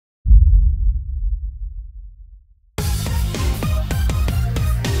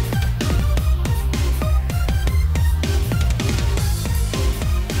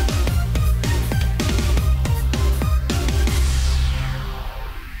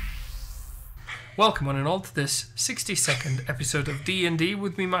Welcome one and all to this 60-second episode of D&D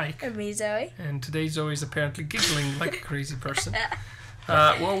with me, Mike. And me, Zoe. And today Zoe's apparently giggling like a crazy person.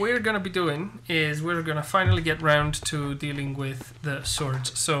 What we're going to be doing is we're going to finally get round to dealing with the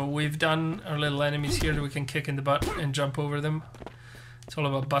swords. So we've done our little enemies here that we can kick in the butt and jump over them. It's all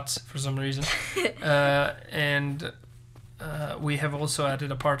about butts for some reason. And we have also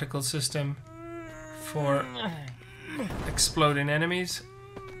added a particle system for exploding enemies.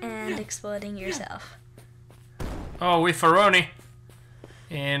 And exploding yourself. Oh, we Faroni.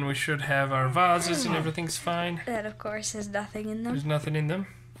 And we should have our vases and everything's fine. That, of course, has nothing in them. There's nothing in them.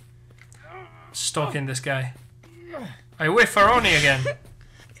 Stalking this guy. I whiff Faroni again.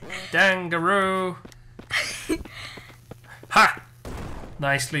 Dangaroo. Ha!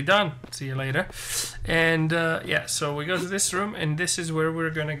 Nicely done. See you later. And yeah, so we go to this room, and this is where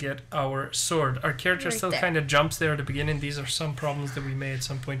we're going to get our sword. Our character Right still there. kind of jumps there at the beginning. These are some problems that we may at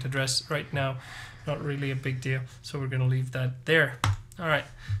some point address. Right now, not really a big deal. So we're going to leave that there. Alright,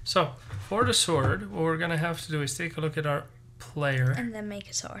 so for the sword, what we're going to have to do is take a look at our player. And then make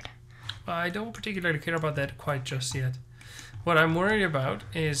a sword. I don't particularly care about that quite just yet. What I'm worried about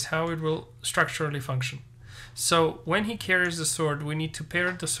is how it will structurally function. So when he carries the sword, we need to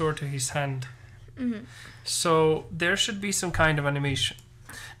pair the sword to his hand. Mm-hmm. So there should be some kind of animation.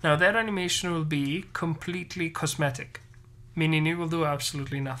 Now that animation will be completely cosmetic, meaning it will do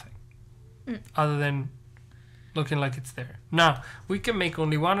absolutely nothing other than looking like it's there. Now we can make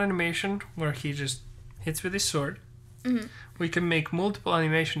only one animation where he just hits with his sword. Mm-hmm. We can make multiple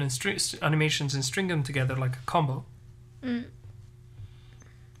animations and string them together like a combo. Mm.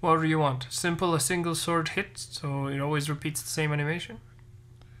 What do you want? Simple, a single sword hit, so it always repeats the same animation?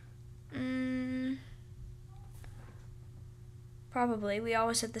 Probably. We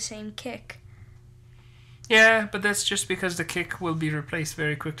always had the same kick. Yeah, but that's just because the kick will be replaced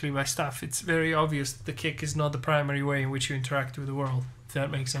very quickly by stuff. It's very obvious that the kick is not the primary way in which you interact with the world, if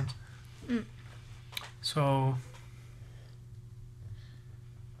that makes sense. Mm. So...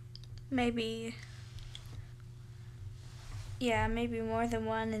 Maybe... Yeah, maybe more than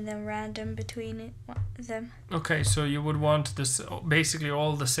one and then random between them. Okay, so you would want this basically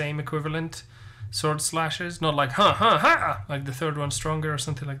all the same equivalent sword slashes? Not like, ha, ha, ha! Like the third one stronger or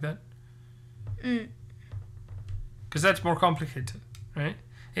something like that? Because that's more complicated, right?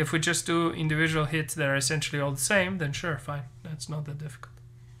 If we just do individual hits that are essentially all the same, then sure, fine. That's not that difficult.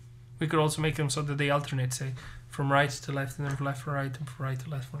 We could also make them so that they alternate, say, from right to left and then from left to right and from right to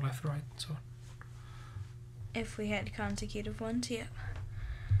left, from left to right, and so on. If we had consecutive ones, yeah.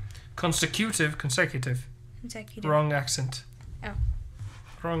 Consecutive. Consecutive. Wrong accent. Oh.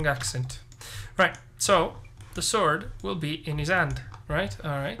 Wrong accent. Right, so the sword will be in his hand, right?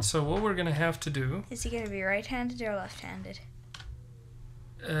 Alright, so what we're going to have to do... Is he going to be right-handed or left-handed?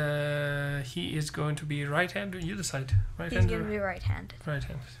 He is going to be right-handed. You decide. Right-handed. He's going to be right-handed.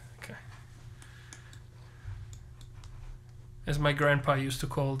 Right-handed, okay. As my grandpa used to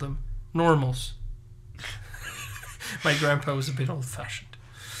call them, normals. My grandpa was a bit old-fashioned.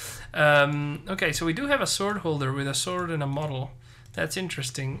 Okay, so we do have a sword holder with a sword and a model. That's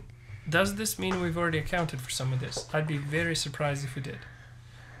interesting. Does this mean we've already accounted for some of this? I'd be very surprised if we did.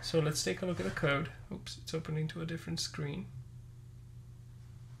 So let's take a look at the code. Oops, it's opening to a different screen.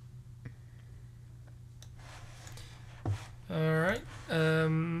 Alright.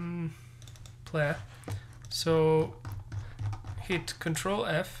 Play. So hit Control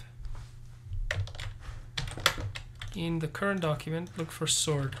F. In the current document, look for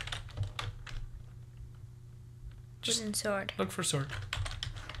sword. Just Wooden sword. look for sword.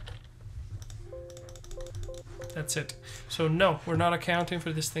 That's it. So no, we're not accounting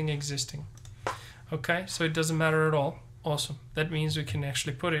for this thing existing. Okay, so it doesn't matter at all. Awesome. That means we can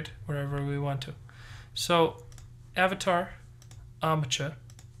actually put it wherever we want to. So, avatar, armature,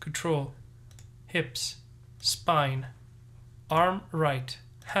 control, hips, spine, arm right,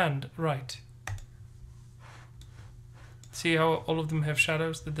 hand right. See how all of them have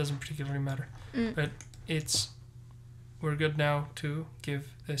shadows? That doesn't particularly matter. But we're good now to give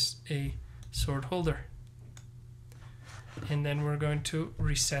this a sword holder. And then we're going to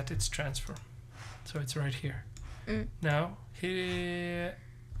reset its transform. So it's right here. Now, here...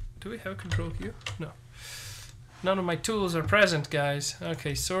 Do we have control Q? No. None of my tools are present, guys.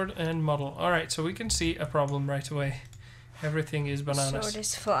 Okay, sword and model. Alright, so we can see a problem right away. Everything is bananas. Sword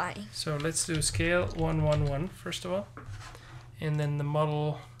is flying. So let's do scale 111 first of all. And then the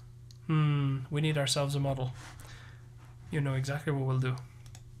model... we need ourselves a model. You know exactly what we'll do.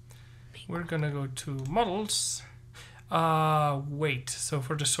 We're gonna go to models. Wait. So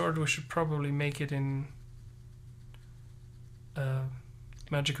for the sword we should probably make it in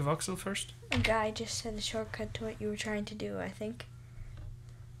Magic of Voxel first. A guy just said a shortcut to what you were trying to do, I think.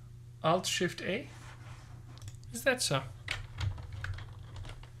 Alt-Shift-A? Is that so?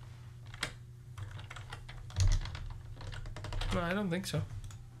 No, I don't think so.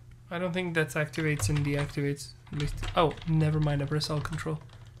 I don't think that activates and deactivates. At least. Oh, never mind. I press Alt Control.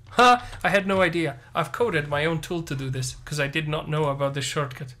 Ha! I had no idea. I've coded my own tool to do this because I did not know about this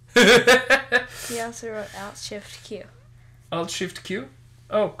shortcut. He also wrote Alt-Shift-Q. Alt-Shift-Q?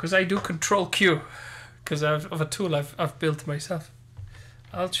 Oh, because I do Control-Q. Because of a tool I've built myself.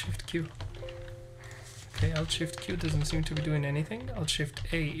 Alt-Shift-Q. Okay, Alt-Shift-Q doesn't seem to be doing anything.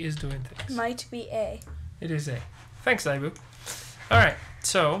 Alt-Shift-A is doing things. Might be A. It is A. Thanks, Ibu. Alright,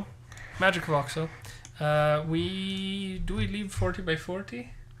 so, Magic Voxel. We leave 40 by 40?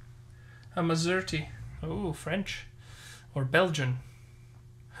 A Mazurti. Oh, French. Or Belgian.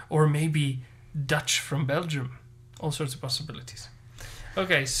 Or maybe Dutch from Belgium. All sorts of possibilities.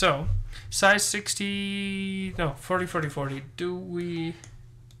 Okay, so, size 60... No, 40, 40, 40. Do we...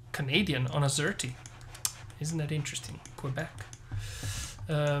 Canadian on a Zerti. Isn't that interesting? Quebec.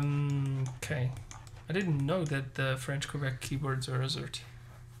 Okay. I didn't know that the French Quebec keyboards are Azerty.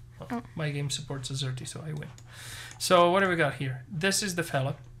 Well, my game supports Azerty, so I win. So what do we got here? This is the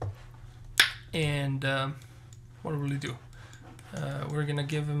fella. And what will we do? We're going to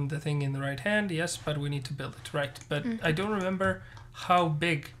give him the thing in the right hand, yes, but we need to build it. Right, but I don't remember how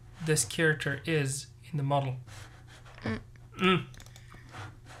big this character is in the model.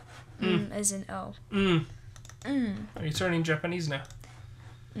 As in O. Are you turning Japanese now?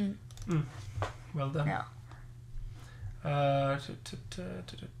 Well done. No.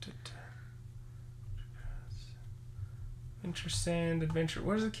 Interesting adventure.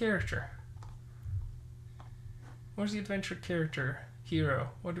 Where's the character? Where's the adventure character?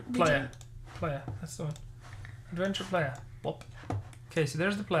 Hero. What? Player. Player. That's the one. Adventure player. Whoop. Okay, so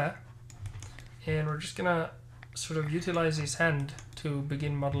there's the player. And we're just gonna sort of utilize his hand to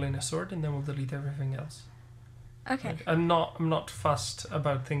begin modeling a sword, and then we'll delete everything else. Okay. Like, I'm not fussed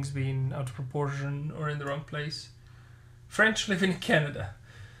about things being out of proportion or in the wrong place. French living in Canada.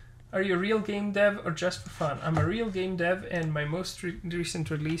 Are you a real game dev or just for fun? I'm a real game dev, and my most recent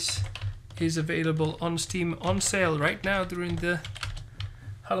release is available on Steam on sale right now during the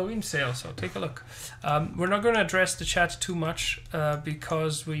Halloween sale, so take a look. We're not going to address the chat too much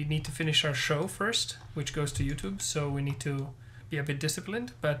because we need to finish our show first, which goes to YouTube, so we need to be a bit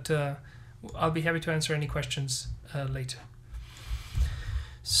disciplined, but I'll be happy to answer any questions later.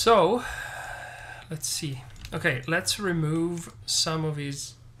 So, let's see. Okay, let's remove some of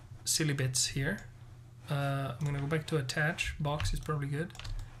his silly bits here. I'm going to go back to attach. Box is probably good.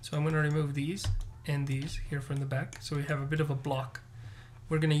 So I'm going to remove these and these here from the back. So we have a bit of a block.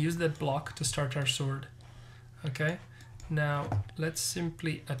 We're going to use that block to start our sword. Okay, now let's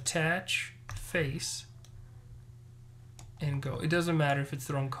simply attach face and go. It doesn't matter if it's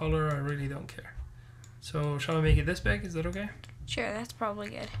the wrong color, I really don't care. So shall I make it this big? Is that okay? Sure, that's probably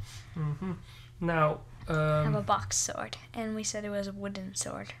good. Now, I have a box sword, and we said it was a wooden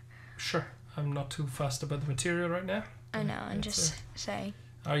sword. Sure, I'm not too fussed about the material right now. I know, I'm just saying.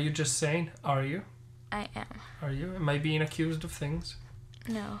 Are you just saying? Are you? I am. Are you? Am I being accused of things?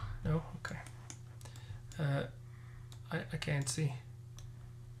 No. No? Okay. I can't see.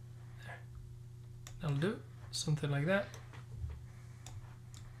 There. That'll do. Something like that.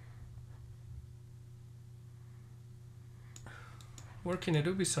 Working at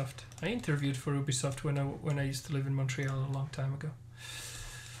Ubisoft. I interviewed for Ubisoft when I used to live in Montreal a long time ago.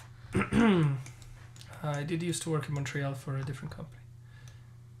 I did used to work in Montreal for a different company.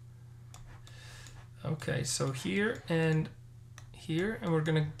 Okay, so here, and we're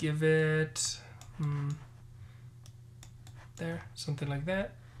gonna give it there, something like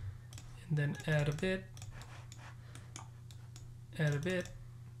that, and then add a bit,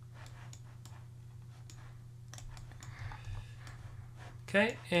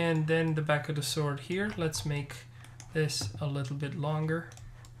 okay, and then the back of the sword here. Let's make this a little bit longer.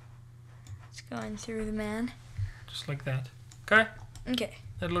 It's going through the man. Just like that. Okay? Okay.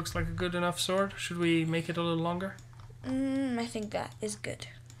 That looks like a good enough sword. Should we make it a little longer? I think that is good.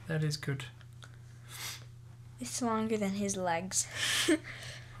 That is good. It's longer than his legs.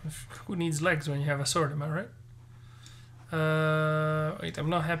 Who needs legs when you have a sword, am I right? Wait, I'm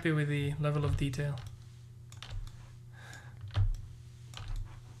not happy with the level of detail.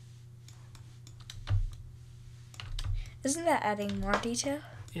 Isn't that adding more detail?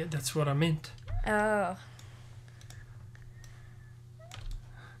 Yeah, that's what I meant. Oh.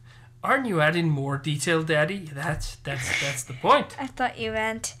 Aren't you adding more detail, Daddy? That's the point. I thought you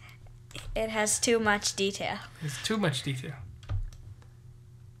meant it has too much detail. It's too much detail.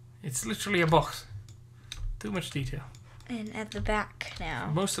 It's literally a box. Too much detail. And at the back now.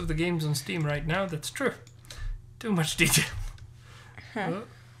 Most of the games on Steam right now, that's true. Too much detail. Huh. Well,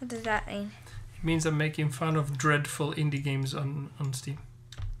 What does that mean? it means I'm making fun of dreadful indie games on Steam.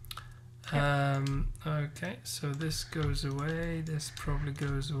 Okay, so this goes away. This probably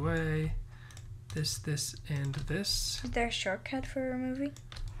goes away. This, and this. Is there a shortcut for removing?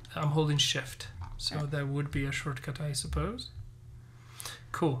 I'm holding shift, so that would be a shortcut, I suppose.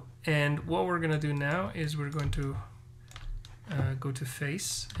 Cool. And what we're gonna do now is we're going to go to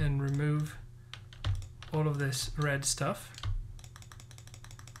face and remove all of this red stuff.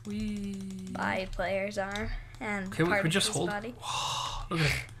 By player's arm and Okay, part we of just his hold. body. Look at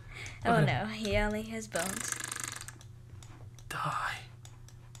it. Oh Look at no, he only has bones. Die.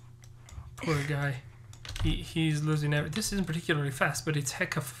 Poor guy. He's losing every. This isn't particularly fast, but it's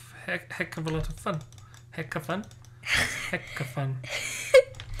heck of a lot of fun. Heck of fun. Heck of fun.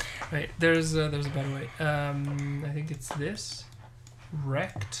 Wait, there's a better way. I think it's this.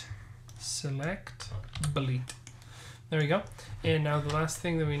 Rect, select, delete. There we go. And now the last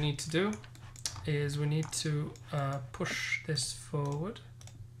thing that we need to do is we need to push this forward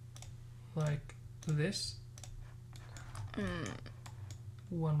like this.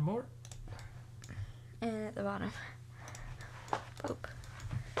 One more. And at the bottom. Boop.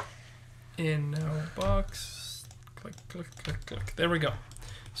 In our box. Click, click, click, click. There we go.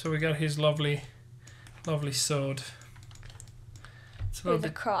 So we got his lovely sword. It's a little With a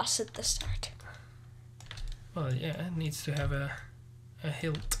bit. cross at the start. Well, yeah, it needs to have a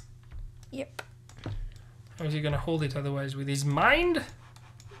hilt. Yep. How is he gonna hold it otherwise? With his mind?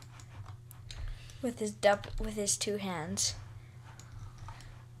 With his two hands.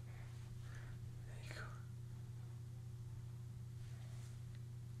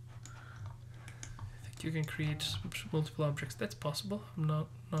 You can create multiple objects. That's possible. I'm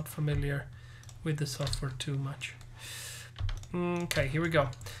not familiar with the software too much. Okay, here we go.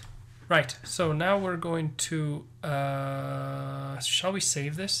 Right, so now we're going to shall we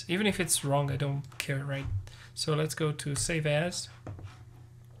save this? Even if it's wrong, I don't care, right? So let's go to save as.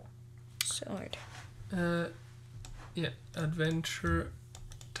 Sword. Yeah, adventure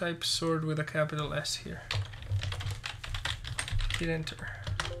type sword with a capital S here. Hit enter.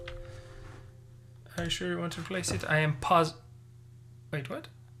 Are you sure you want to replace it? I am Wait, what?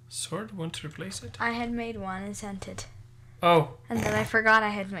 Sword? Want to replace it? I had made one and sent it. Oh. And then I forgot I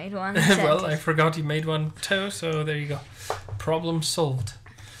had made one and sent Well, it. I forgot you made one too, so there you go. Problem solved.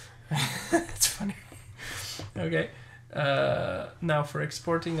 That's funny. Okay. Now for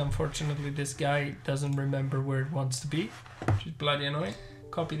exporting, unfortunately this guy doesn't remember where it wants to be, which is bloody annoying.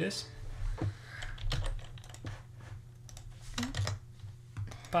 Copy this.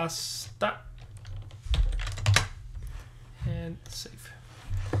 Pasta. And save.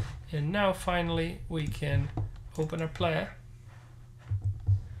 And now finally we can open our player.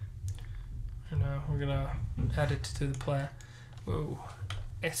 And now we're gonna add it to the player. Whoa.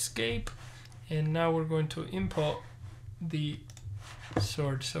 Escape. And now we're going to import the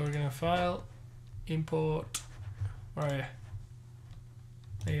sword. So we're gonna file, import, where are you?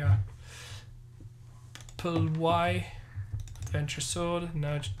 There you are. Pull Y, adventure sword.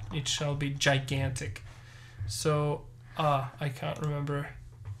 Now it shall be gigantic. So I can't remember.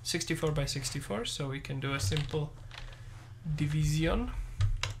 64 by 64, so we can do a simple division.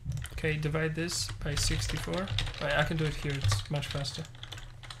 Okay, divide this by 64. I can do it here, it's much faster.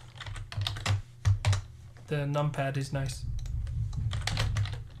 The numpad is nice.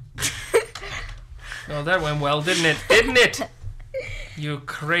 Oh, that went well, didn't it? Didn't it? You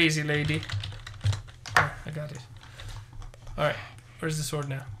crazy lady. Oh, I got it. Alright, where's the sword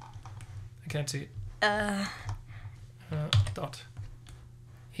now? I can't see it. Dot.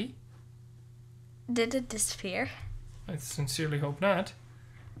 He? Did it disappear? I sincerely hope not.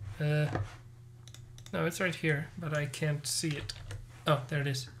 No, it's right here, but I can't see it. Oh, there it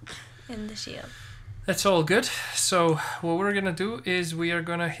is. In the shield. That's all good. So what we're gonna do is we are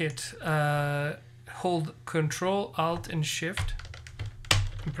gonna hit hold Control, Alt, and Shift,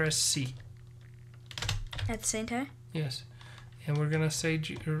 and press C. At the same time? Yes, and we're gonna say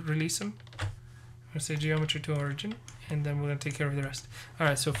release them. We're gonna say geometry to origin, and then we're gonna take care of the rest. All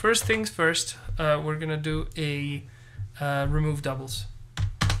right. So first things first, we're gonna do a remove doubles.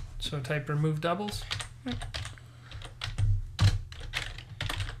 So type remove doubles.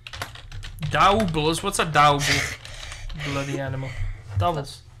 Doubles? What's a double? Bloody animal.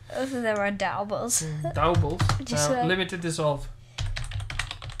 Doubles. Both of them are doubles. Doubles. Just Now, like- limited dissolve.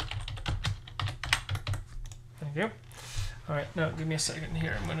 Thank you. Alright, now give me a second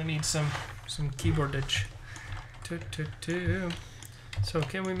here. I'm gonna need some keyboardage. So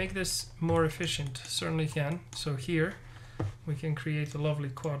can we make this more efficient? Certainly can. So here we can create a lovely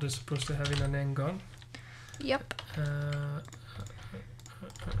quad as opposed to having an n-gon. Yep.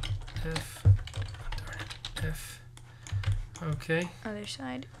 F. F. Okay. Other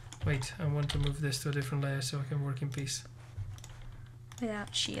side. Wait, I want to move this to a different layer so I can work in peace.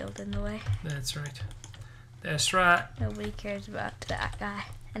 Without shield in the way. That's right. That's right. Nobody cares about that guy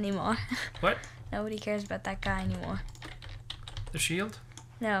anymore. What? Nobody cares about that guy anymore. The shield?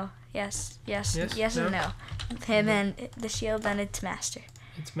 No. Yes. Yes, And no. Him and the shield and its master.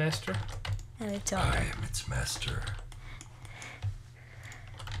 Its master? And its owner. I am its master.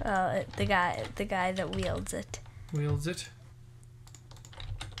 Well, the guy that wields it. Wields it.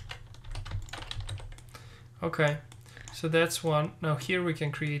 Okay. So that's one. Now here we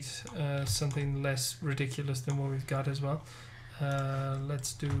can create something less ridiculous than what we've got as well.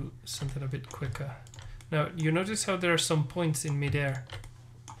 Let's do something a bit quicker. Now you notice how there are some points in midair.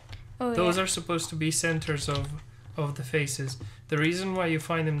 Oh, Those yeah. are supposed to be centers of the faces. The reason why you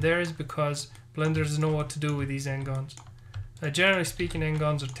find them there is because Blender doesn't know what to do with these n-gons. Generally speaking,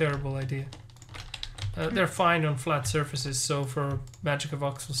 n-gons are a terrible idea. They're fine on flat surfaces, so for Magic of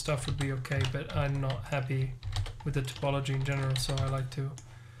Voxel stuff would be okay, but I'm not happy with the topology in general, so I like to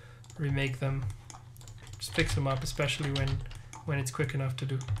remake them, just fix them up, especially when it's quick enough to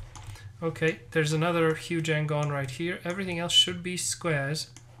do. Okay, there's another huge n-gon right here. Everything else should be squares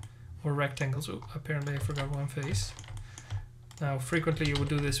or rectangles. Oh, apparently I forgot one face. Now, frequently you would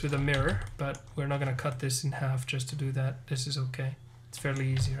do this with a mirror, but we're not going to cut this in half just to do that. This is okay. It's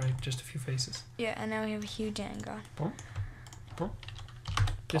fairly easy, right? Just a few faces. Yeah, and now we have a huge n-gon.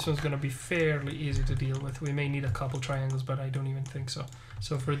 This one's going to be fairly easy to deal with. We may need a couple triangles, but I don't even think so.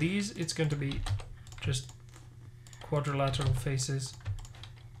 So for these, it's going to be just quadrilateral faces.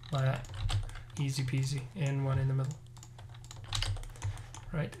 Like that. Easy peasy. And one in the middle.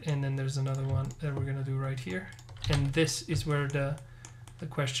 Right, and then there's another one that we're going to do right here. And this is where the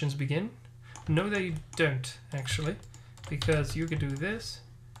questions begin. No, they don't, actually. Because you could do this,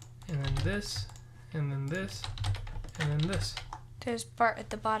 and then this, and then this, and then this. There's part at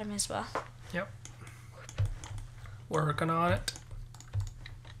the bottom as well. Yep. Working on it.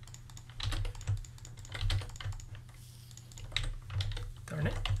 Darn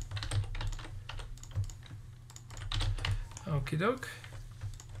it. Okie doke.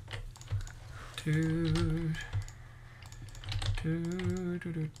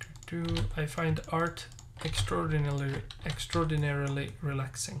 I find art extraordinarily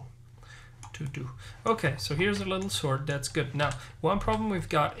relaxing to do. Okay, so here's a little sword. That's good. Now, one problem we've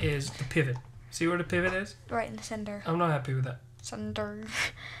got is the pivot. See where the pivot is? Right in the center. I'm not happy with that. Center.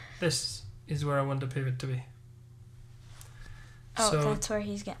 This is where I want the pivot to be. Oh, So that's where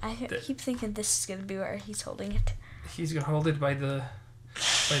he's going. I keep thinking this is going to be where he's holding it. he's gonna hold it by the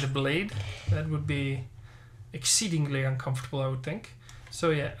blade. That would be exceedingly uncomfortable, I would think.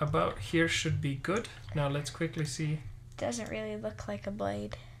 So yeah, about here should be good. Now let's quickly see. Doesn't really look like a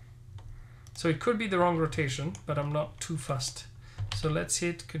blade. So it could be the wrong rotation, but I'm not too fussed. So let's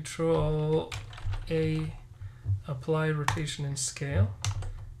hit Control A, apply rotation and scale.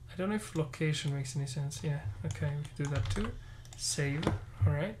 I don't know if location makes any sense. Yeah, okay, we can do that too. Save.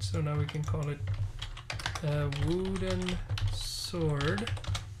 Alright, so now we can call it wooden sword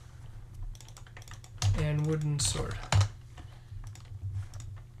and wooden sword.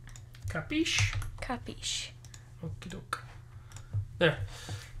 Capiche? Capiche. Okie doke. There.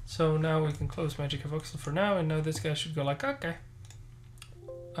 So now we can close Magic of Voxel for now, and now this guy should go like, okay,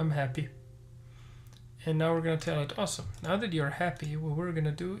 I'm happy. And now we're going to tell it, awesome. Now that you're happy, what we're going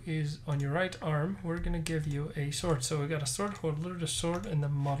to do is, on your right arm, we're going to give you a sword. So we got a sword holder, the sword, and the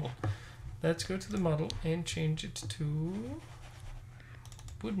model. Let's go to the model and change it to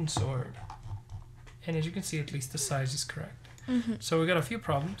wooden sword. And as you can see, at least the size is correct. Mm-hmm. So we got a few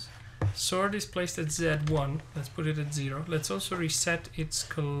problems. Sword is placed at Z1. Let's put it at 0. Let's also reset its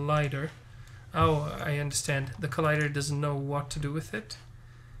collider. Oh, I understand. The collider doesn't know what to do with it.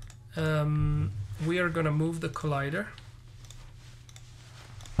 We are going to move the collider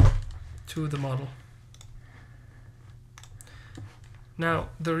to the model. Now,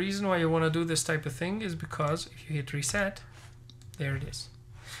 the reason why you want to do this type of thing is because if you hit reset, there it is.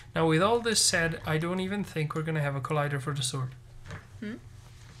 Now, with all this said, I don't even think we're going to have a collider for the sword. Hmm?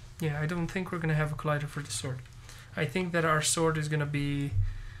 Yeah, I don't think we're going to have a collider for the sword. I think that our sword is going to be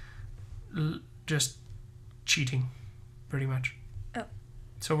just cheating, pretty much. Oh.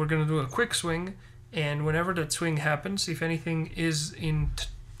 So we're going to do a quick swing, and whenever that swing happens, if anything is in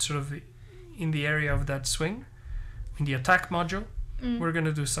sort of in the area of that swing, in the attack module, we're going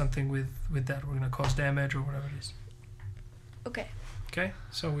to do something with that. We're going to cause damage or whatever it is. Okay. Okay,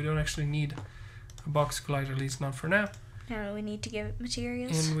 so we don't actually need a box collider, at least not for now. Now we need to give it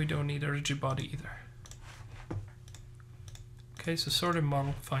materials. And we don't need a rigid body either. Okay, so sword and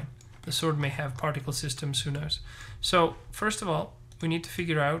model, fine. The sword may have particle systems, who knows. So, first of all, we need to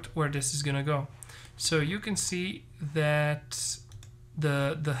figure out where this is gonna go. So you can see that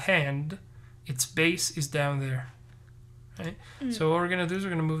the hand, its base is down there. Right? So what we're gonna do is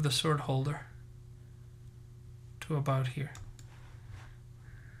we're gonna move the sword holder to about here.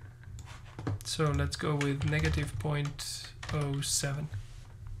 So let's go with negative 0.07,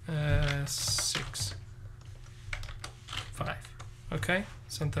 6, 5. Okay,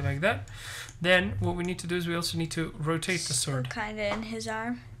 something like that. Then what we need to do is we also need to rotate the sword. Kinda in his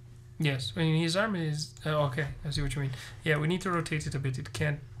arm. Yes, I mean his arm is okay. I see what you mean. Yeah, we need to rotate it a bit. It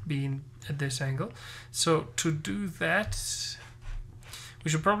can't be at this angle. So to do that,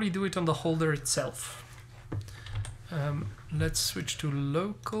 we should probably do it on the holder itself. Let's switch to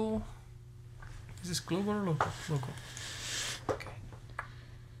local. Is this global or local? Local. Okay.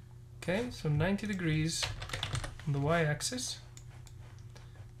 Okay, so 90 degrees on the y-axis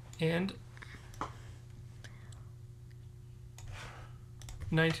and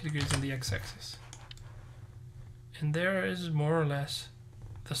 90 degrees on the x-axis. And there is more or less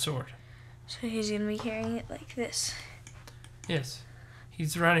the sword. So he's gonna be carrying it like this. Yes.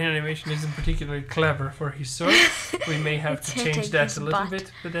 His running animation isn't particularly clever for his sword. We may have to change that a little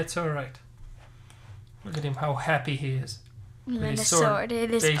bit, but that's alright. Look at him, how happy he is. With his sword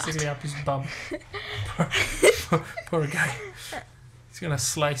basically up his bum. Poor guy. He's gonna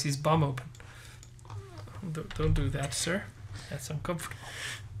slice his bum open. Don't do that, sir. That's uncomfortable.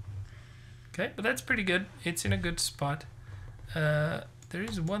 Okay, but that's pretty good. It's in a good spot. There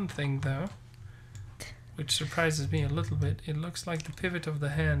is one thing though, which surprises me a little bit. It looks like the pivot of the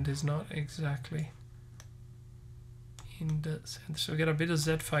hand is not exactly in the center. So we got a bit of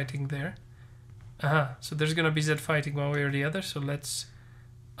Z fighting there. So there's gonna be Z fighting one way or the other. So let's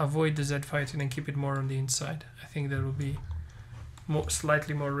avoid the Z fighting and keep it more on the inside. I think that will be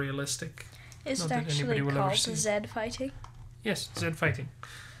slightly more realistic. Is it actually called Z fighting? Yes, Z fighting.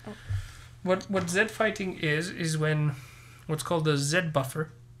 Oh. What Z fighting is when what's called the Z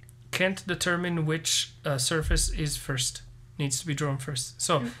buffer can't determine which surface is first, needs to be drawn first.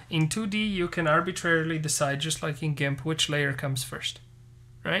 So in 2D you can arbitrarily decide, just like in GIMP, which layer comes first,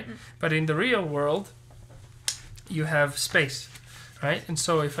 right? But in the real world you have space, right? And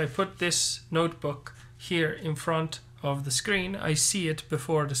so if I put this notebook here in front of the screen, I see it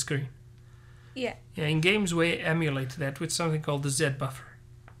before the screen. Yeah. Yeah, in games we emulate that with something called the Z buffer.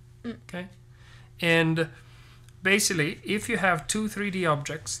 Okay? And basically, if you have two 3D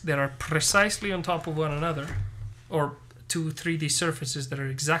objects that are precisely on top of one another, or two 3D surfaces that are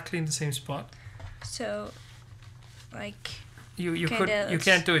exactly in the same spot, so like you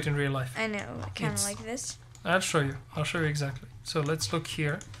can't do it in real life. I know, kind of like this. I'll show you exactly. So let's look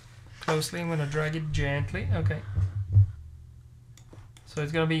here closely. I'm going to drag it gently. Okay. So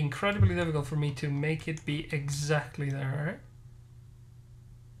it's going to be incredibly difficult for me to make it be exactly there, alright?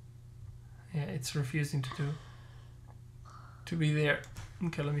 Yeah, it's refusing to be there.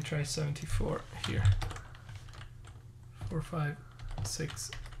 Okay, let me try 74 here. 4, 5,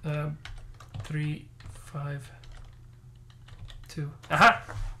 6, 3, 5, 2. Aha!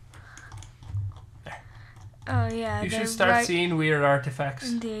 Oh yeah. You should start seeing weird artifacts.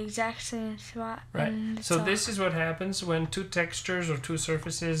 In the exact same spot. Right. So this is what happens when two textures or two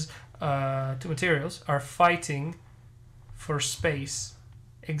surfaces, two materials, are fighting for space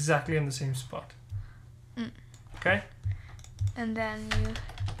exactly in the same spot. Okay? And then you...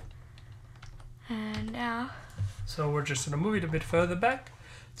 And now... So we're just going to move it a bit further back.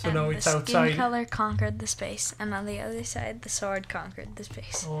 So and now it's the outside. skin color conquered the space. And on the other side, the sword conquered the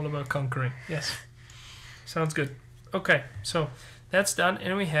space. All about conquering. Yes. Sounds good. Okay, so that's done.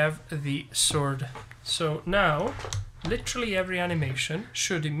 And we have the sword. So now, literally every animation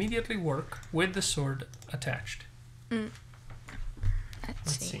should immediately work with the sword attached.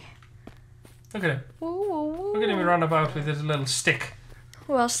 Let's see. Look at him. Look at him run about with his little stick.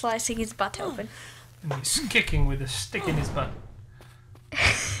 While slicing his butt open. And he's kicking with a stick in his butt.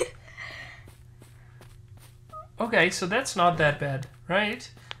 Okay, so that's not that bad,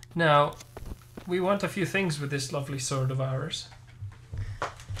 right? Now, we want a few things with this lovely sword of ours.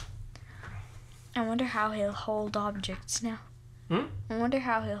 I wonder how he'll hold objects now. I wonder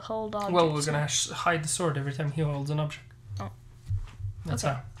how he'll hold objects. Well, we're going to hide the sword every time he holds an object. Oh. That's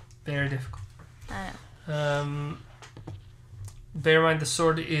okay. how. Very difficult. I know. Bear in mind the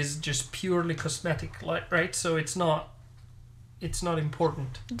sword is just purely cosmetic, right? So it's not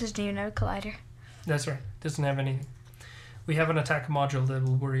important. It doesn't even have a collider. That's right. Doesn't have anything. we have an attack module that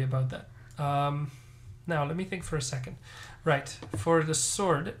will worry about that. Now let me think for a second. Right, for the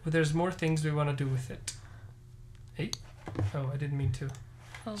sword, there's more things we want to do with it. Hey, oh, I didn't mean to.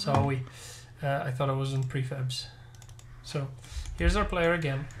 Oh, Sorry, I thought I was in prefabs. So here's our player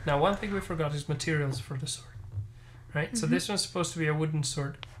again. Now one thing we forgot is materials for the sword. Right, so this one's supposed to be a wooden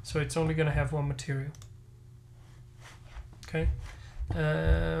sword, so it's only going to have one material. Okay.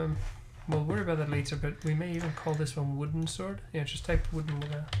 We'll worry about that later, but we may even call this one wooden sword. Yeah, just type wooden.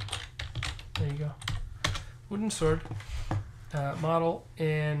 There you go. Wooden sword. Model,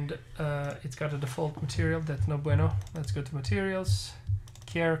 and it's got a default material. That's no bueno. Let's go to materials.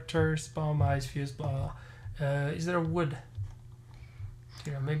 Characters, bomb, eyes, fuse, blah. Is there a wood?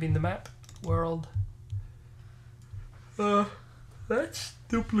 Yeah, maybe in the map. World. Let's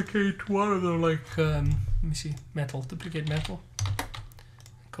duplicate one of the, like, let me see, metal. Duplicate metal.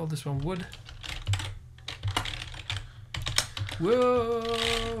 Call this one wood.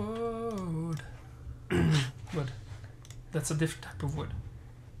 Wood. Wood. That's a different type of wood.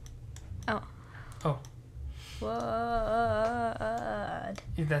 Oh. Oh. Wood.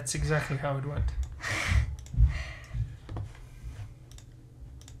 Yeah, that's exactly how it went.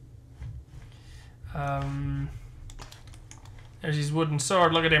 There's his wooden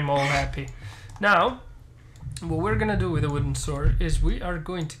sword. Look at him, all happy. Now, what we're gonna do with the wooden sword is we are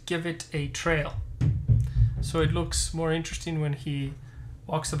going to give it a trail, so it looks more interesting when he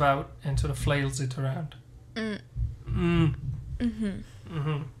walks about and sort of flails it around. All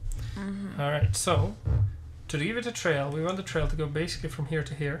right. So, to give it a trail, we want the trail to go basically from here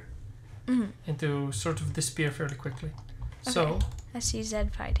to here, and to sort of disappear fairly quickly. Okay. So, I see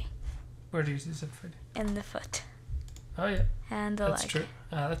Zed fighting. where do you see Zed fighting? In the foot. Oh yeah. And the That's leg. true.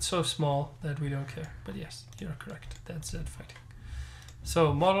 That's so small that we don't care. But yes, you're correct. That's Zed fighting.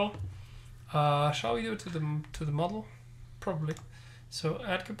 So model. Shall we do it to the model? Probably. So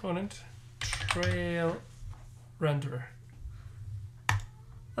add component, trail, renderer.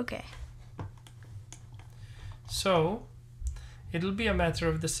 Okay. So it'll be a matter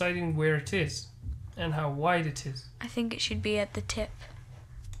of deciding where it is and how wide it is. I think it should be at the tip.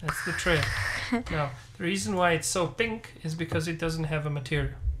 That's the trail. Now, the reason why it's so pink is because it doesn't have a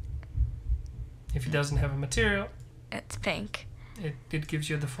material. If it doesn't have a material, It's pink. it gives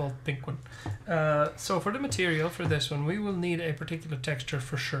you a default pink one. So for the material for this one, we will need a particular texture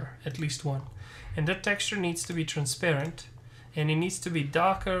for sure, at least one. And that texture needs to be transparent, and it needs to be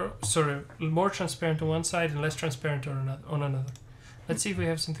darker, sort of more transparent on one side and less transparent on another. Let's see if we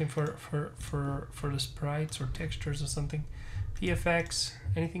have something for the sprites or textures or something. PFX,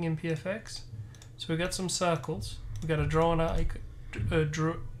 anything in PFX? So we got some circles. We got a drawn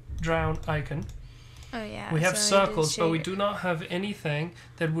icon. Oh yeah. We have so circles, but we do not have anything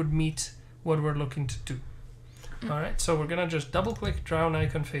that would meet what we're looking to do. Alright, so we're gonna just double click drown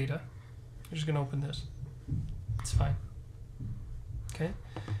icon fader. We're just gonna open this. It's fine. Okay.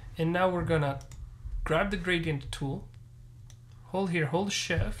 And now we're gonna grab the gradient tool. Hold here, hold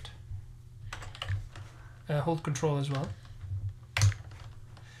shift. Hold control as well.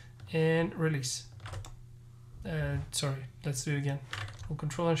 And release. Sorry, let's do it again. Hold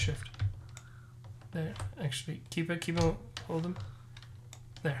control and shift. There, actually, keep them, hold them.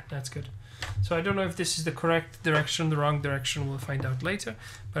 There, that's good. So I don't know if this is the correct direction, the wrong direction, we'll find out later.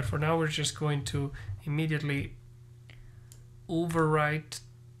 But for now, we're just going to immediately overwrite.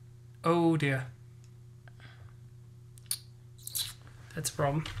 Oh dear. That's a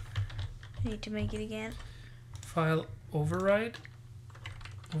problem. I need to make it again. File override.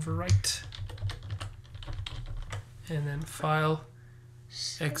 Overwrite. And then file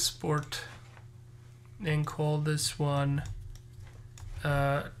export. And call this one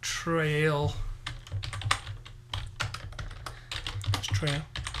trail. Trail.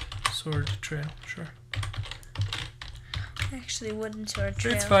 Sword trail, sure. Actually, wooden sword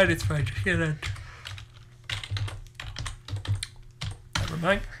trail. It's fine, it's fine. Just get it. Never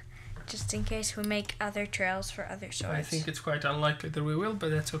mind. Just in case we make other trails for other swords. I think it's quite unlikely that we will, but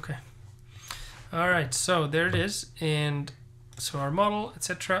that's okay. Alright, so there it is. And so our model,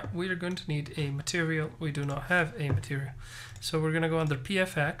 etc. We are going to need a material. We do not have a material. So we're going to go under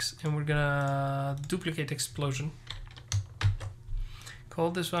PFX and we're going to duplicate explosion.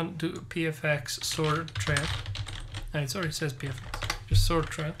 Call this one PFX sword trail. It already says PFX. Just sword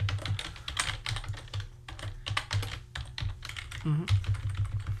trail.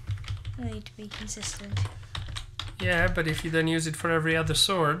 I need to be consistent. Yeah, but if you then use it for every other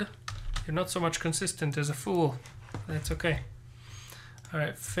sword, you're not so much consistent as a fool. That's okay.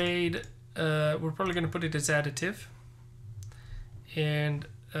 Alright, fade. We're probably going to put it as additive. And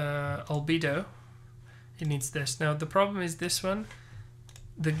albedo. it needs this. Now the problem is this one,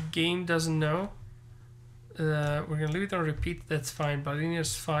 the game doesn't know. We're gonna leave it on repeat, that's fine, but linear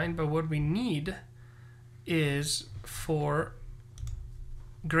is fine, but what we need is for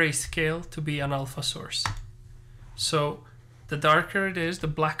grayscale to be an alpha source. So the darker it is, the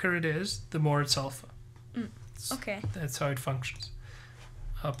blacker it is, the more it's alpha. Okay. That's how it functions.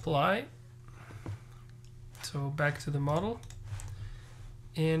 Apply. So back to the model.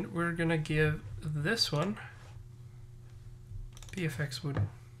 And we're gonna give this one PFX wooden.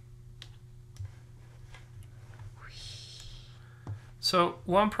 So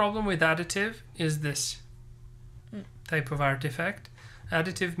one problem with additive is this type of artifact.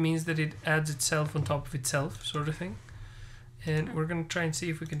 Additive means that it adds itself on top of itself, sort of thing. And we're gonna try and see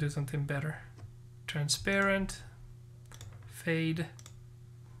if we can do something better. Transparent, fade,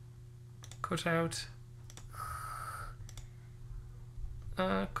 cutout.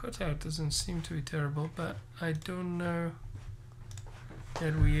 Cutout doesn't seem to be terrible, but I don't know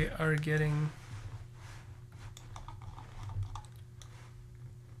that we are getting.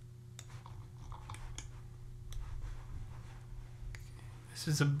 This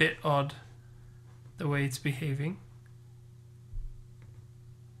is a bit odd, the way it's behaving.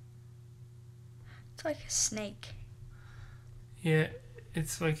 It's like a snake. Yeah,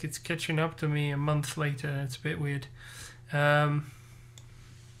 it's like it's catching up to me a month later. It's a bit weird.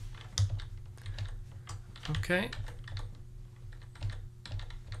 Okay.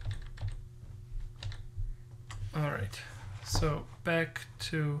 All right. So back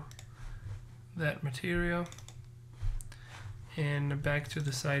to that material. And back to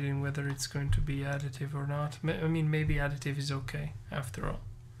deciding whether it's going to be additive or not. I mean, maybe additive is okay after all,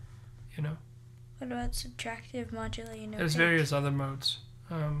 you know. What about subtractive, modular, There's various other modes.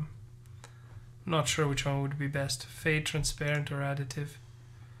 Not sure which one would be best. Fade, transparent, or additive.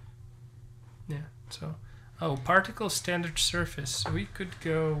 Yeah, so. Oh, particle standard surface. We could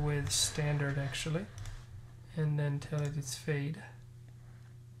go with standard actually. And then tell it it's fade.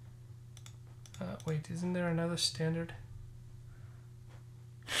 Wait, isn't there another standard?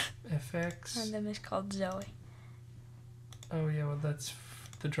 FX. One of them is called Zoe. Oh yeah, well that's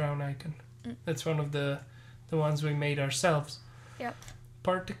the drown icon. That's one of the ones we made ourselves. Yep.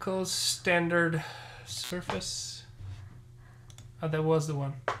 Particles, standard surface. Oh, that was the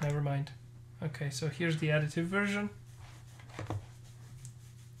one. Never mind. Okay, so here's the additive version.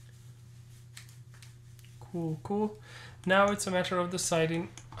 Cool, cool. Now it's a matter of deciding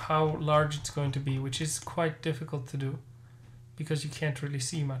how large it's going to be, which is quite difficult to do because you can't really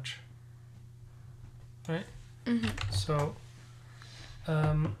see much. Right? So,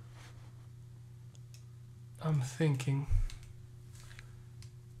 I'm thinking.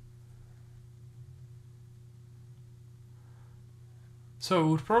 So it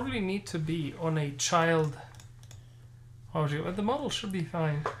would probably need to be on a child object, but the model should be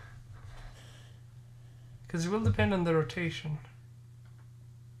fine. Because it will depend on the rotation.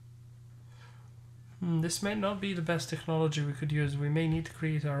 This might not be the best technology we could use. We may need to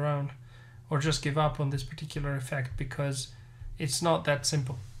create our own, or just give up on this particular effect because it's not that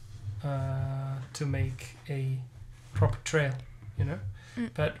simple to make a proper trail, you know.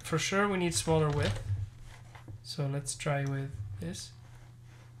 But for sure we need smaller width. So let's try with this.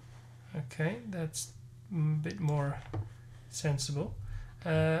 Okay, that's a bit more sensible.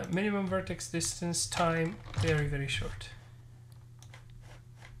 Minimum vertex distance, time, very, very short.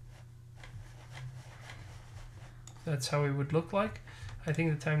 That's how it would look like. I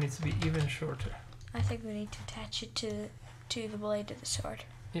think the time needs to be even shorter. I think we need to attach it to the blade of the sword.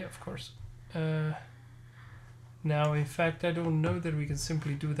 Yeah, of course. Now, in fact, I don't know that we can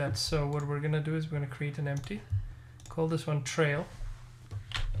simply do that. So what we're going to do is we're going to create an empty. Call this one trail.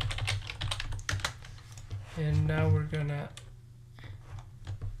 And now we're going to...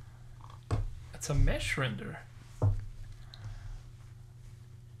 It's a mesh render.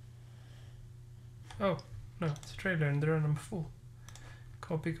 Oh, no, it's a trail render and I'm full.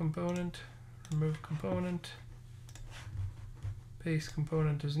 Copy component, remove component, paste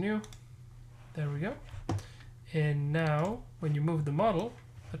component as new. There we go. And now, when you move the model,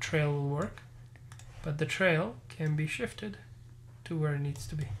 the trail will work, but the trail can be shifted to where it needs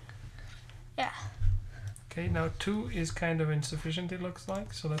to be. Yeah. Okay, now 2 is kind of insufficient, it looks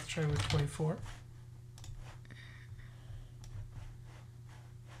like, so let's try with 0.4.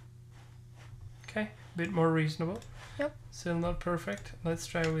 Okay, a bit more reasonable. Yep. Still not perfect. Let's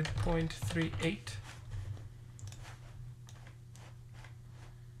try with 0.38.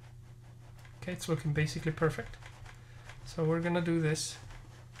 Okay, it's looking basically perfect. So we're gonna do this.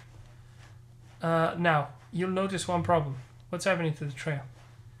 Now, you'll notice one problem. What's happening to the trail?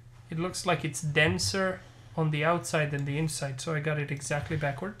 It looks like it's denser on the outside than the inside, so I got it exactly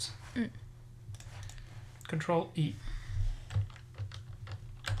backwards. Control E.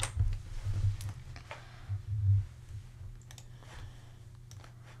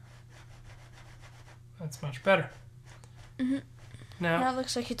 That's much better. Now it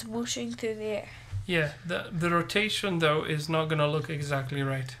looks like it's whooshing through the air. Yeah, the rotation though is not gonna look exactly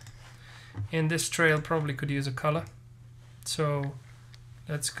right. And this trail probably could use a color. So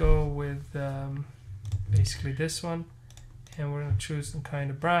let's go with basically this one. And we're gonna choose some kind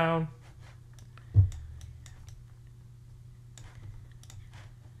of brown.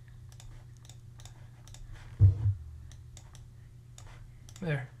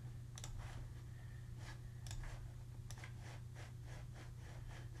 There.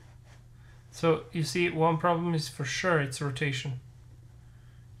 So you see, one problem is for sure it's rotation.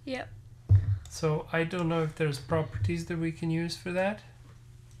 Yep. So I don't know if there's properties that we can use for that.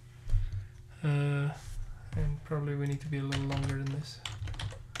 And probably we need to be a little longer than this.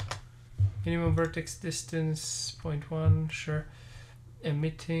 Minimum vertex distance 0.1, sure.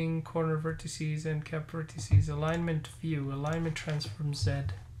 Emitting corner vertices and cap vertices. Alignment view. Alignment transform Z.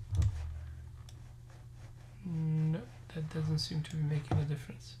 No, that doesn't seem to be making a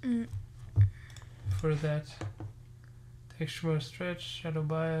difference. For that. Texture mode stretch, shadow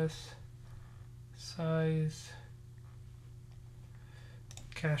bias, size.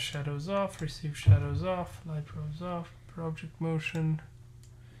 Cast shadows off, receive shadows off, light rose off, per object motion,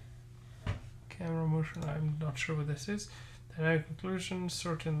 camera motion, I'm not sure what this is. Dynamic conclusion,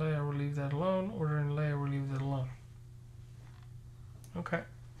 sort in layer, we'll leave that alone, order in layer, we'll leave that alone. Okay,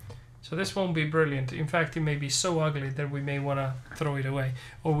 so this won't be brilliant. In fact, it may be so ugly that we may want to throw it away,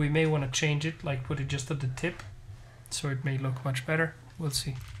 or we may want to change it, like put it just at the tip, so it may look much better. We'll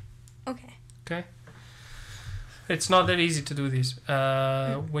see. Okay. Okay. It's not that easy to do these.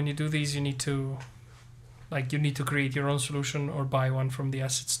 When you do these, you need to create your own solution or buy one from the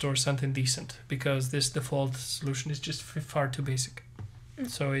asset store, something decent, because this default solution is just far too basic.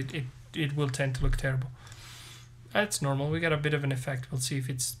 So it will tend to look terrible. That's normal. We got a bit of an effect. We'll see if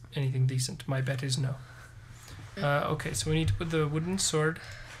it's anything decent. My bet is no. Okay, so we need to put the wooden sword,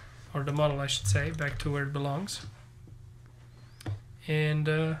 or the model I should say, back to where it belongs. And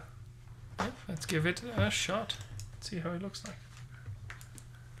yeah, let's give it a shot. See how it looks like.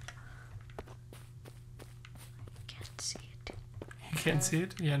 Can't see it. You can't see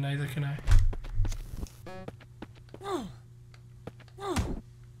it? Yeah, neither can I.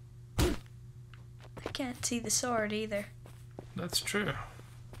 I can't see the sword either. That's true.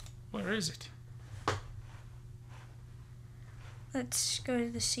 Where is it? Let's go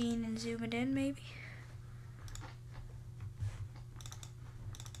to the scene and zoom it in, maybe.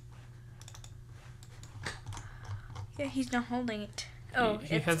 Yeah, he's not holding it. Oh,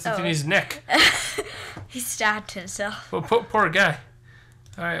 he has it in his neck. He stabbed himself. Well, poor guy.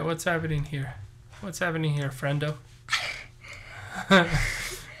 All right, what's happening here? What's happening here, friendo?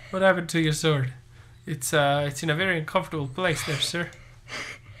 What happened to your sword? It's in a very uncomfortable place there, sir.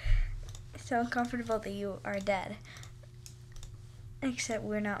 So uncomfortable that you are dead. Except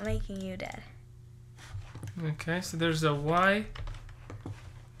we're not making you dead. Okay, so there's a Y.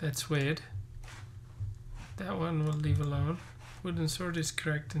 That's weird. That one we'll leave alone. Wooden sword is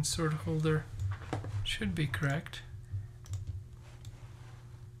correct, and sword holder should be correct.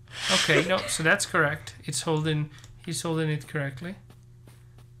 Okay, no, so that's correct. He's holding it correctly.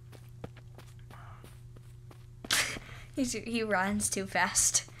 He runs too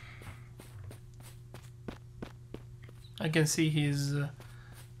fast. I can see his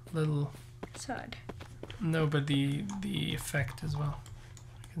little... Sword. No, but the effect as well.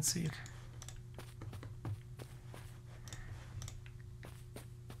 I can see it.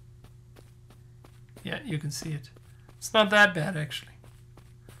 Yeah, you can see it. It's not that bad, actually.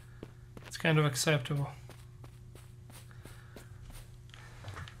 It's kind of acceptable.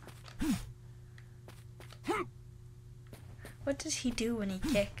 What does he do when he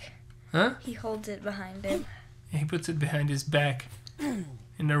kick? Huh? He holds it behind him. He puts it behind his back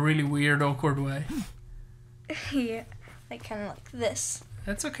in a really weird, awkward way. Yeah, like kind of like this.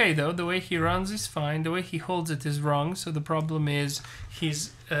 That's okay, though. The way he runs is fine. The way he holds it is wrong. So the problem is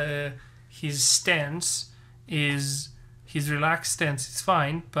his stance is... His relaxed stance is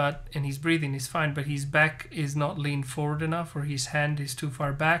fine, and his breathing is fine, but his back is not leaned forward enough, or his hand is too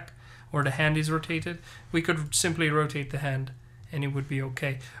far back, or the hand is rotated. We could simply rotate the hand, and it would be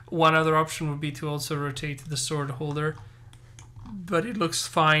okay. One other option would be to also rotate the sword holder, but it looks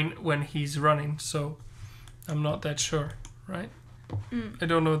fine when he's running, so I'm not that sure, right? I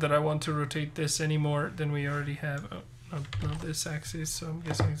don't know that I want to rotate this any more than we already have. Oh, not this axis, so I'm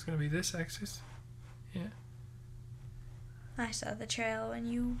guessing it's going to be this axis. Yeah. I saw the trail when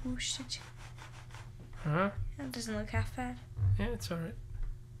you whooshed it. Huh? That doesn't look half bad. Yeah, it's alright.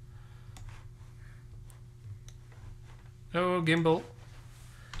 Oh, gimbal.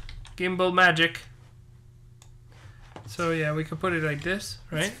 Gimbal magic. So yeah, we can put it like this,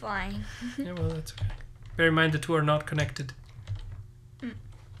 right? It's flying. Yeah, well, that's okay. Bear in mind the two are not connected.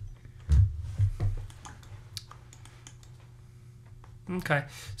 Okay,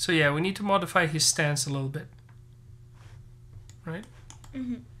 so yeah, we need to modify his stance a little bit, right?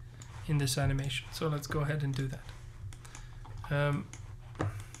 Mm-hmm. In this animation. So let's go ahead and do that. And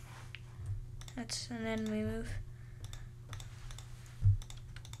then we move.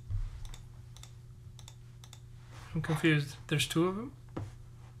 I'm confused. There's two of them.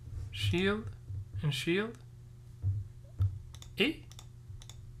 Shield and shield. Eh?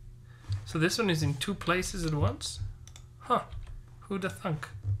 So this one is in two places at once? Huh. Who'da thunk?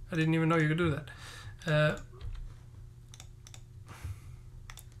 I didn't even know you could do that.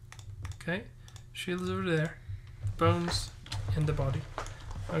 Okay. Shield is over there. Bones in the body.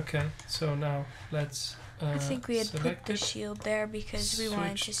 Okay. So now let's I think we had put select the it. shield there because we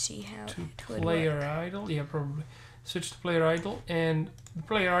wanted Switch to see how to it would player work. idle. Yeah, probably. Switch to player idle, and the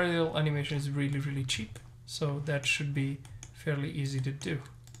player idle animation is really cheap, so that should be fairly easy to do.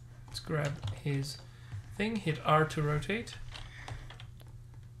 Let's grab his thing, hit R to rotate,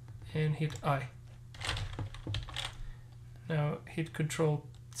 and hit I. Now hit Control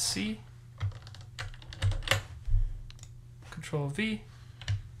C, Control V,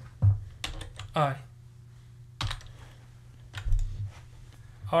 I,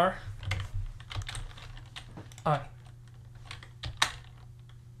 R, I.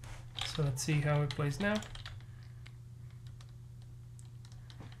 So let's see how it plays now.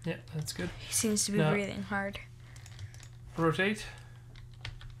 Yeah, that's good. He seems to be Now- breathing hard. Rotate.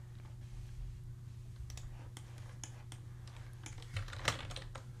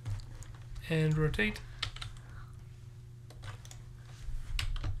 And rotate.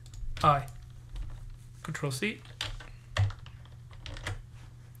 I. Control C.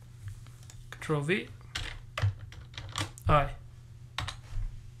 Control V. I.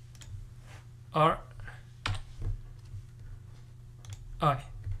 R. I.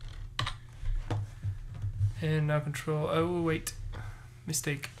 And now control. Oh, wait.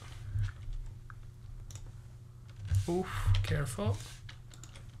 Mistake. Oof, careful.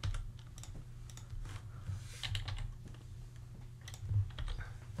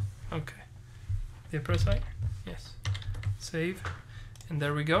 Okay. Did I press I? Yes. Save. And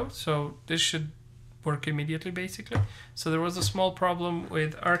there we go. So this should work immediately, basically. So there was a small problem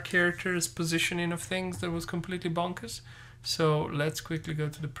with our character's positioning of things that was completely bonkers. So let's quickly go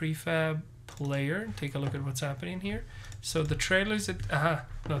to the prefab player and take a look at what's happening here. So the trail is at,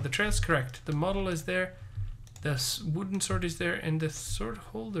 no, the trail is correct. The model is there, the wooden sword is there, and the sword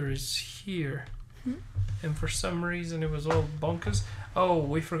holder is here. And for some reason it was all bonkers. Oh,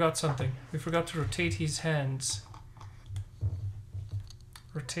 we forgot something. We forgot to rotate his hands.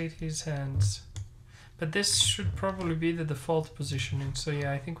 Rotate his hands. But this should probably be the default positioning. So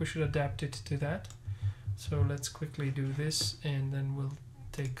yeah, I think we should adapt it to that. So let's quickly do this and then we'll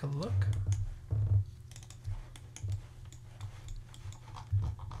take a look.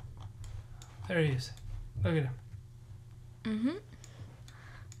 There he is. Look at him. Mm-hmm.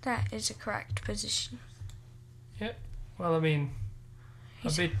 That is a correct position. Yeah. Well, I mean,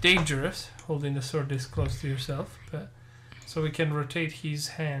 a bit dangerous holding the sword this close to yourself, but so we can rotate his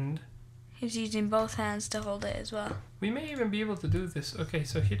hand. He's using both hands to hold it as well. We may even be able to do this. Okay,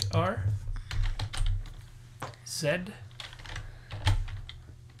 so hit R, Z.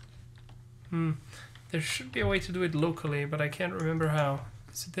 There should be a way to do it locally, but I can't remember how.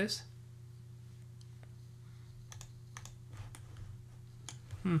 Is it this?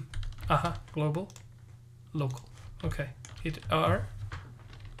 Global, local. Okay, hit R,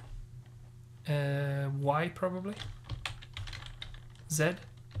 Y probably, Z.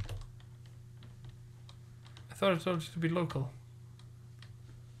 I thought I told you to be local.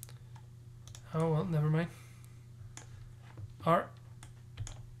 Oh well, never mind. R,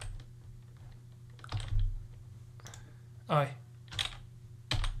 I.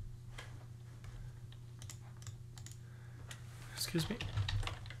 Excuse me.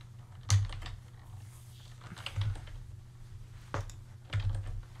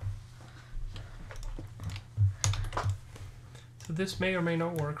 So this may or may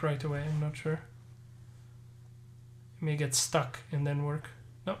not work right away, I'm not sure. It may get stuck and then work.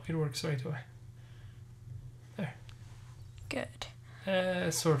 No, it works right away. There. Good.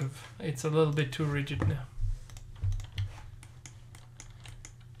 Sort of. It's a little bit too rigid now.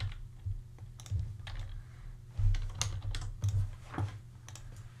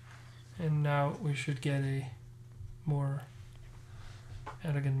 And now we should get a more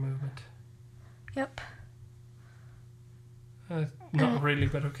elegant movement. Yep. Not really,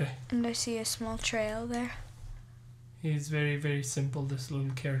 but okay. And I see a small trail there. He's very, very simple, this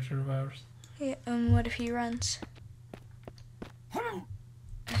little character of ours. Yeah, and what if he runs?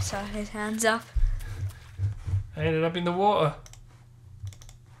 I saw his hands up. I ended up in the water.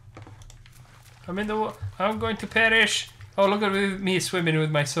 I'm in the water. I'm going to perish. Oh, look at me swimming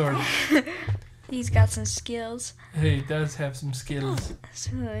with my sword. He's got some skills. He does have some skills.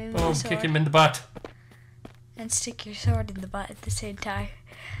 Swimming with Oh, a sword. kick him in the butt. And stick your sword in the butt at the same time.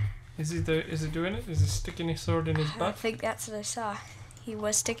 Is he doing it? Is he sticking his sword in his I butt? think that's what I saw. He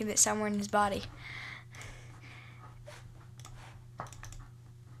was sticking it somewhere in his body.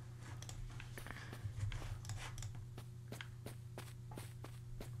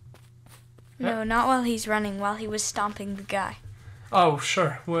 No, not while he's running, while he was stomping the guy. Oh,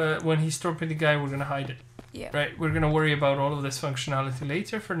 sure. When he's stomping the guy, we're going to hide it. Yeah. Right, we're going to worry about all of this functionality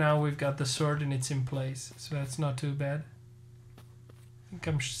later. For now, we've got the sword and it's in place. So that's not too bad. I think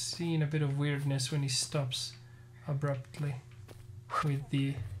I'm seeing a bit of weirdness when he stops abruptly with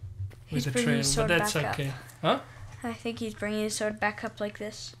the bringing his trail. sword But that's back okay. up. Huh? I think he's bringing his sword back up like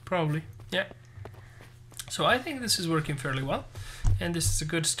this. Probably. Yeah. So I think this is working fairly well. And this is a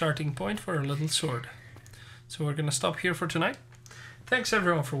good starting point for a little sword. So we're going to stop here for tonight. Thanks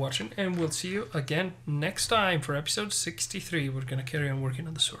everyone for watching, and we'll see you again next time for episode 63. We're going to carry on working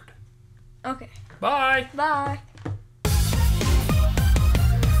on the sword. Okay. Bye! Bye.